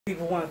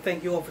People want to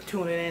thank you all for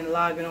tuning in and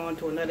logging on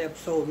to another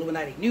episode of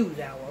Illuminati News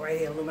Hour right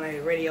here, Illuminati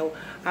Radio.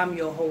 I'm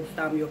your host,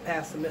 I'm your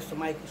pastor, Mr.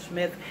 Michael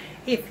Smith.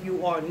 If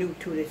you are new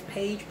to this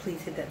page,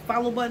 please hit that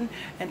follow button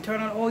and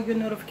turn on all your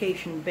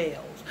notification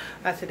bells.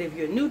 I said if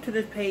you're new to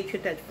this page,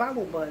 hit that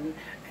follow button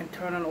and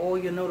turn on all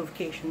your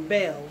notification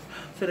bells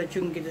so that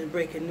you can get the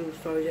breaking news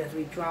stories as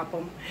we drop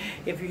them.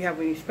 If you have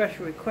any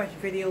special request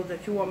videos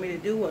that you want me to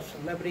do, a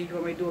celebrity you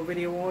want me to do a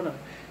video on, or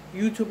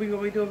YouTube you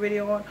want me to do a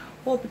video on,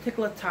 or a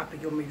particular topic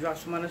you want me to drop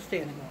some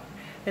understanding on,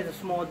 there's a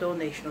small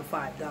donation of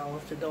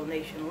 $5. The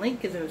donation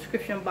link is in the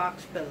description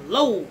box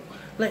below.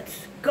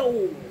 Let's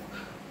go!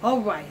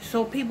 Alright,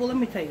 so people, let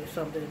me tell you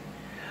something.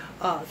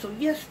 So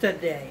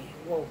yesterday,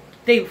 well,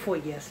 day before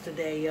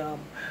yesterday,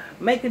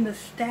 Megan Thee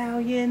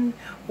Stallion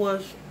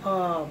was,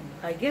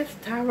 I guess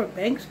Tyra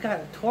Banks got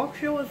a talk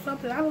show or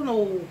something. I don't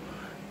know.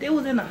 They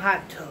was in a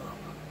hot tub.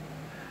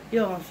 You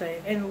know what I'm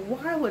saying? And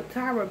why would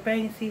Tyra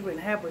Banks even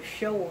have a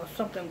show or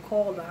something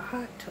called a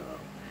hot tub?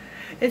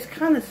 It's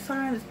kind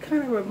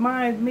of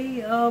reminds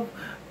me of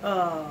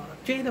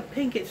Jada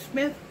Pinkett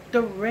Smith,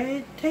 the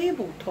Red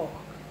Table Talk.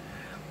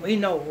 We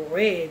know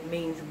red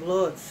means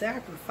blood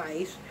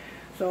sacrifice,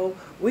 so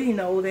we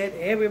know that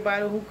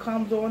everybody who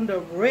comes on the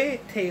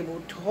Red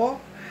Table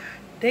Talk,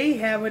 they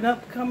have an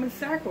upcoming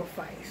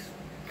sacrifice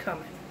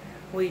coming.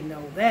 We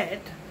know that.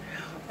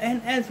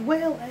 And as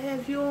well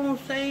as, you know what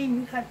I'm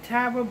saying, you got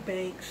Tyra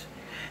Banks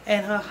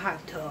and her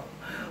hot tub.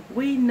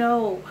 We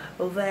know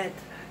that,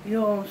 you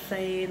know what I'm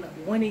saying,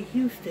 Whitney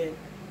Houston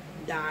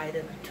died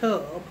in a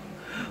tub.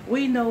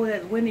 We know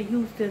that Whitney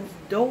Houston's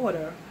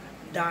daughter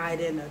died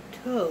in a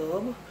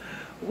tub.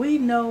 We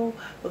know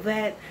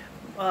that,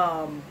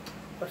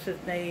 what's his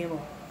name,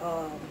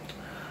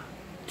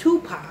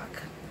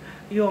 Tupac,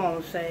 you know what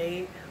I'm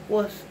saying,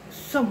 was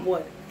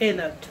somewhat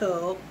in a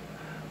tub,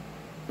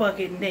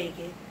 bucket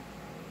naked,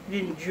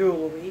 in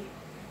jewelry,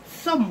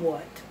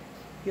 somewhat.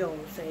 You know what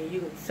I'm saying? You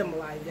can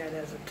symbolize that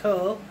as a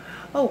tub.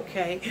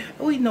 Okay,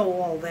 we know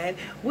all that.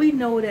 We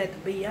know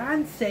that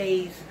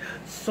Beyonce's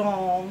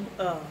song,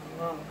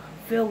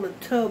 Fill the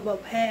Tub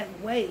Up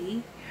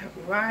Halfway,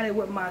 Riding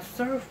with My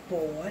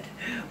Surfboard,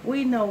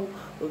 we know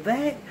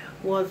that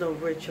was a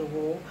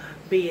ritual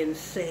being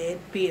said,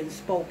 being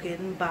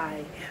spoken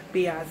by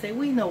Beyonce.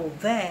 We know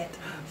that.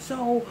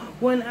 So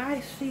when I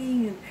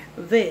see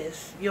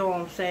this, you know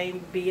what I'm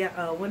saying,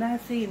 when I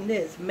see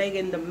this,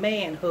 Megan the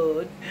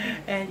Manhood,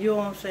 and you know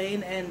what I'm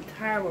saying, and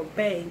Tyra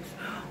Banks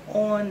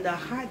on the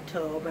hot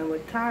tub, and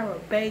with Tyra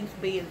Banks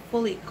being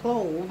fully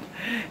clothed,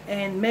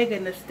 and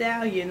Megan Thee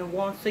Stallion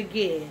once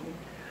again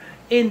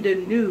in the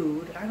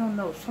nude. I don't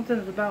know, it's something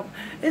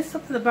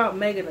about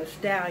Megan Thee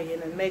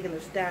Stallion and Megan Thee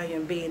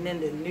Stallion being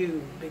in the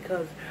nude,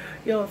 because,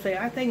 you know what I'm saying,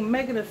 I think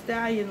Megan Thee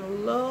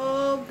Stallion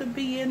loved to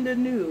be in the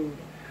nude,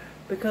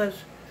 because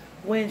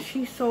when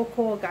she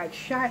so-called got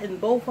shot in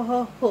both of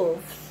her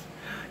hoofs,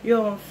 you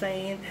know what I'm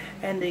saying,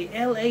 and the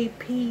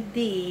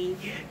LAPD,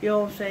 you know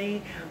what I'm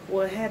saying,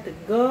 had the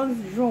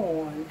guns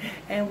drawn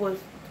and was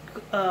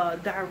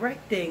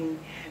directing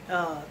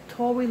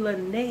Tory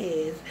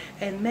Lanez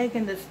and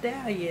Megan Thee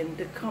Stallion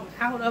to come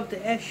out of the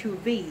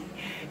SUV.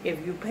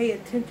 If you pay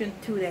attention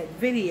to that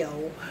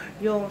video,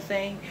 you know what I'm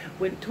saying,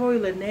 when Tory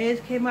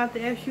Lanez came out the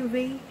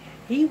SUV,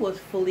 he was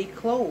fully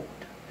clothed.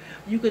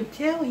 You can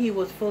tell he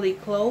was fully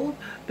clothed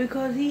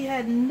because he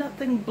had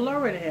nothing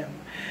blurring him.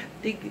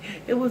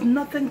 It was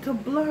nothing to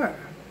blur.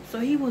 So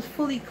he was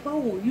fully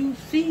clothed. You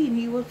seen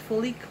he was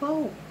fully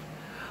clothed.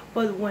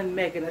 But when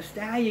Megan Thee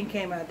Stallion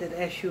came out that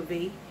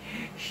SUV,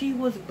 she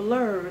was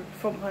blurred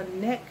from her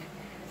neck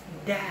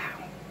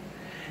down.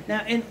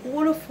 Now, in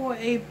order for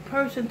a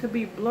person to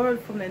be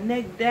blurred from the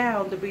neck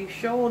down to be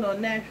shown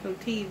on national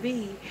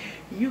TV,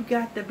 you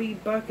got to be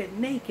bucket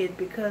naked,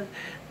 because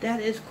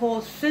that is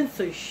called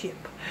censorship.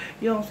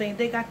 You know what I'm saying?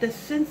 They got to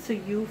censor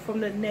you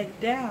from the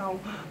neck down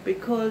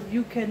because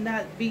you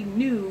cannot be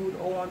nude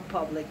on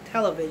public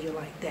television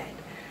like that.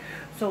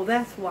 So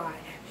that's why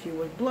she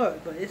was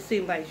blurred. But it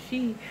seemed like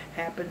she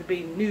happened to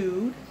be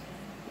nude,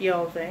 you know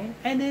what I'm saying,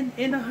 and then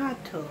in a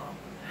hot tub.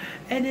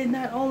 And then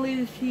not only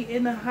is she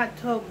in a hot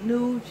tub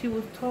nude, she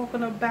was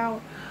talking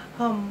about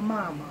her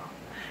mama.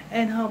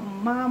 And her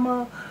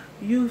mama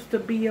used to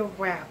be a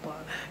rapper.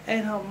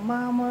 And her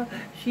mama,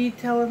 she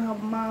telling her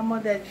mama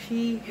that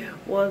she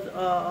was,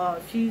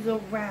 she's a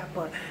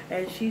rapper.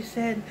 And she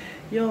said,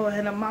 yo,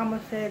 and her mama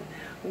said,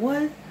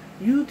 what?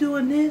 You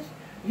doing this?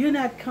 You're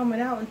not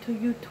coming out until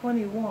you're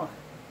 21.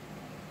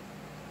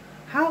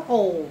 How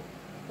old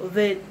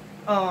did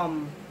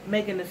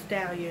Megan Thee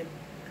Stallion,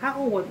 how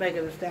old was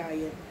Megan Thee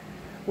Stallion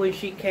when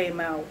she came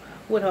out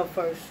with her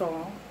first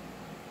song?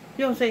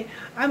 You know what I'm saying?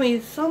 I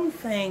mean, some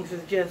things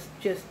is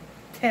just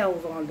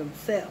tells on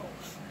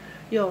themselves.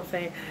 You know what I'm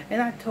saying?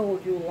 And I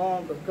told you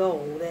long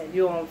ago that,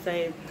 you know what I'm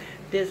saying,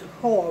 this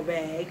whore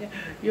bag,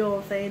 you know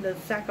what I'm saying, to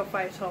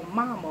sacrifice her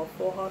mama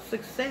for her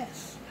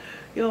success.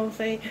 You know what I'm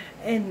saying?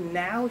 And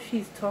now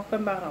she's talking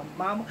about her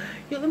mama.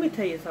 Yo, let me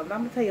tell you something. I'm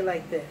going to tell you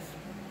like this.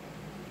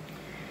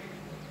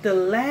 The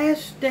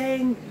last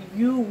thing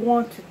you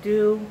want to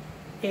do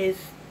is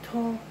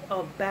talk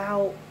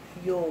about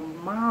your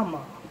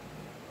mama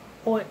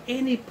or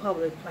any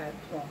public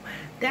platform.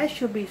 That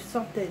should be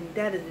something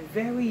that is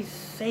very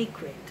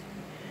sacred.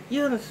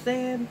 You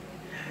understand?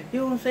 You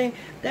know what I'm saying?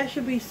 That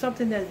should be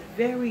something that's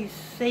very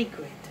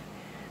sacred.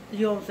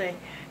 You know what I'm saying?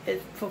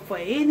 It's for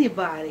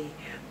anybody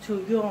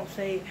to, you know what I'm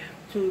saying,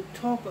 to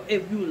talk,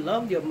 if you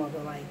love your mother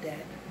like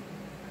that.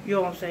 You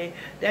know what I'm saying?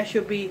 That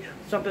should be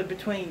something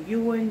between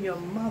you and your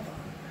mother.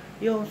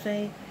 You know what I'm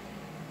saying?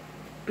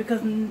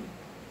 Because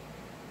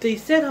they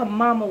said her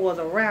mama was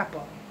a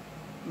rapper.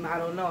 I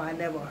don't know. I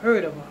never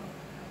heard of her.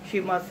 She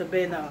must have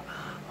been a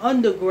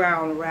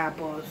underground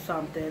rapper or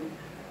something.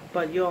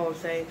 But you know what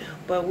I'm saying?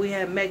 But we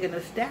had Megan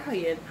Thee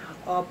Stallion,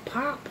 a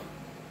pop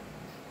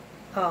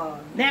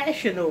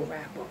national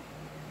rapper.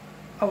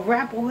 A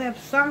rapper who have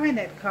signed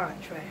that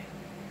contract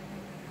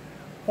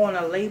on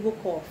a label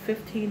called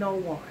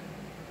 1501.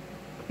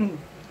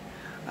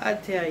 I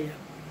tell you,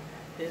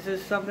 this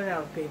is something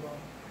else, people.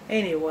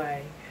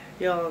 Anyway,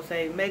 you know what I'm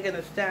saying, Megan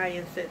Thee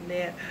Stallion sitting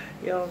there,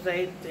 you know what I'm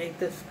saying, they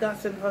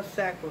discussing her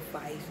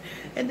sacrifice.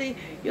 And they,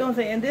 you know what I'm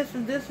saying, and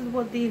this is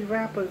what these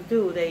rappers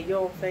do. They, you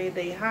know what I'm saying,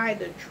 they hide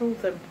the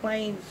truth in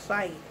plain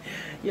sight.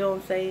 You know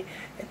what I'm saying?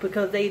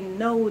 Because they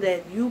know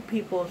that you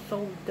people are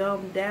so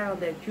dumbed down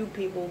that you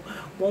people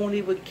won't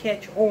even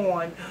catch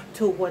on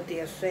to what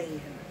they're saying.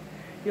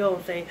 You know what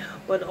I'm saying?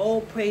 But all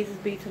praises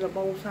be to the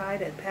Most High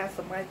that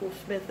Pastor Michael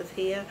Smith is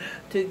here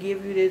to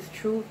give you this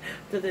truth,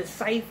 to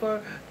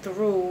decipher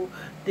through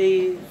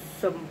the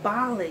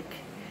symbolic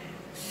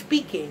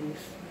speakings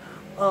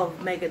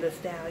of Megan Thee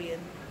Stallion,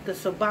 the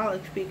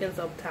symbolic speakings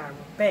of Tyra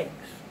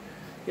Banks.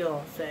 You know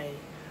what I'm saying?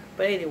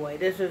 But anyway,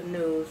 this is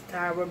news.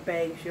 Tyra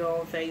Banks, you know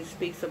what I'm saying,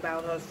 speaks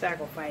about her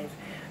sacrifice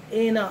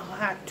in a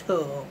hot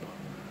tub.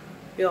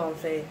 You know what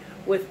I'm saying?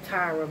 With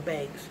Tyra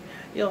Banks.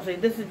 You know what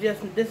I'm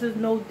saying? This is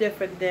no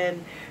different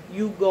than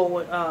you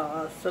going,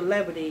 a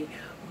celebrity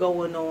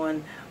going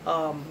on,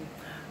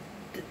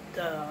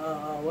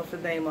 what's the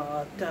name,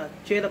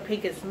 Jada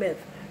Pinkett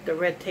Smith, the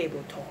Red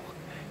Table Talk.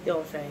 You know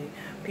what I'm saying?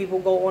 People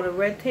go on the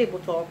Red Table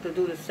Talk to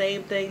do the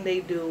same thing they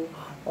do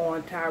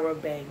on Tyra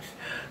Banks,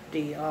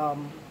 the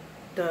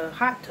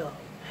hot tub.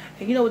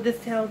 And you know what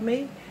this tells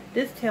me?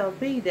 This tells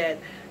me that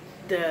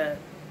the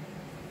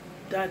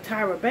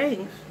Tyra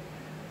Banks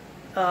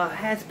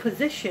has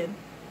position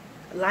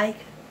like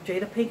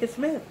Jada Pinkett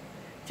Smith.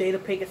 Jada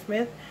Pinkett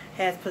Smith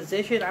has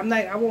position.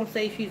 I won't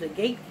say she's a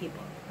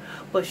gatekeeper,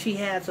 but she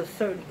has a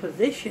certain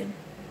position.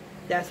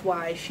 That's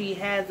why she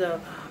has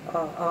a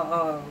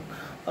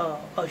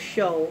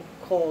show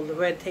called the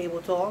Red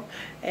Table Talk,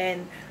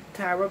 and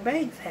Tyra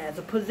Banks has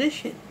a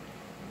position.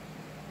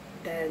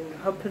 Then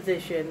her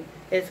position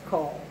is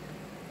called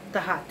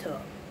the hot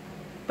tub.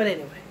 But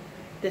anyway,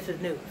 this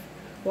is news.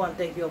 I want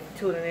to thank you all for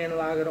tuning in and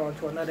logging on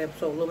to another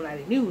episode of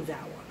Illuminati News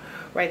Hour.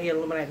 Right here at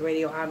Illuminati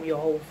Radio, I'm your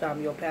host,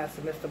 I'm your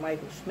pastor, Mr.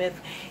 Michael Smith.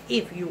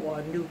 If you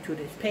are new to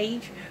this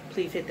page,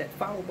 please hit that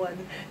follow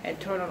button and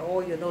turn on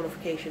all your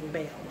notification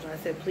bells. I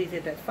said please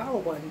hit that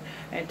follow button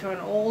and turn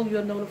on all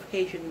your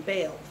notification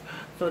bells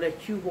so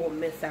that you won't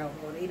miss out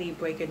on any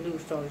breaking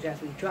news stories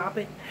as we drop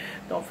it.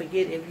 Don't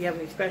forget, if you have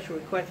any special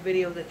request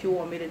videos that you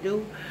want me to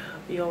do,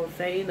 you know what I'm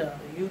saying, a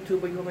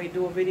YouTuber you want me to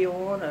do a video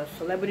on, a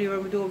celebrity you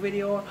want me to do a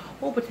video on,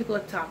 or a particular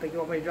topic you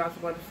want me to drop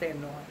some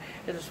understanding on.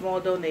 It's a small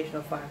donation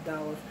of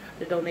 $5.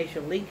 The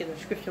donation link in the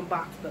description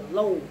box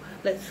below.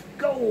 Let's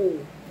go!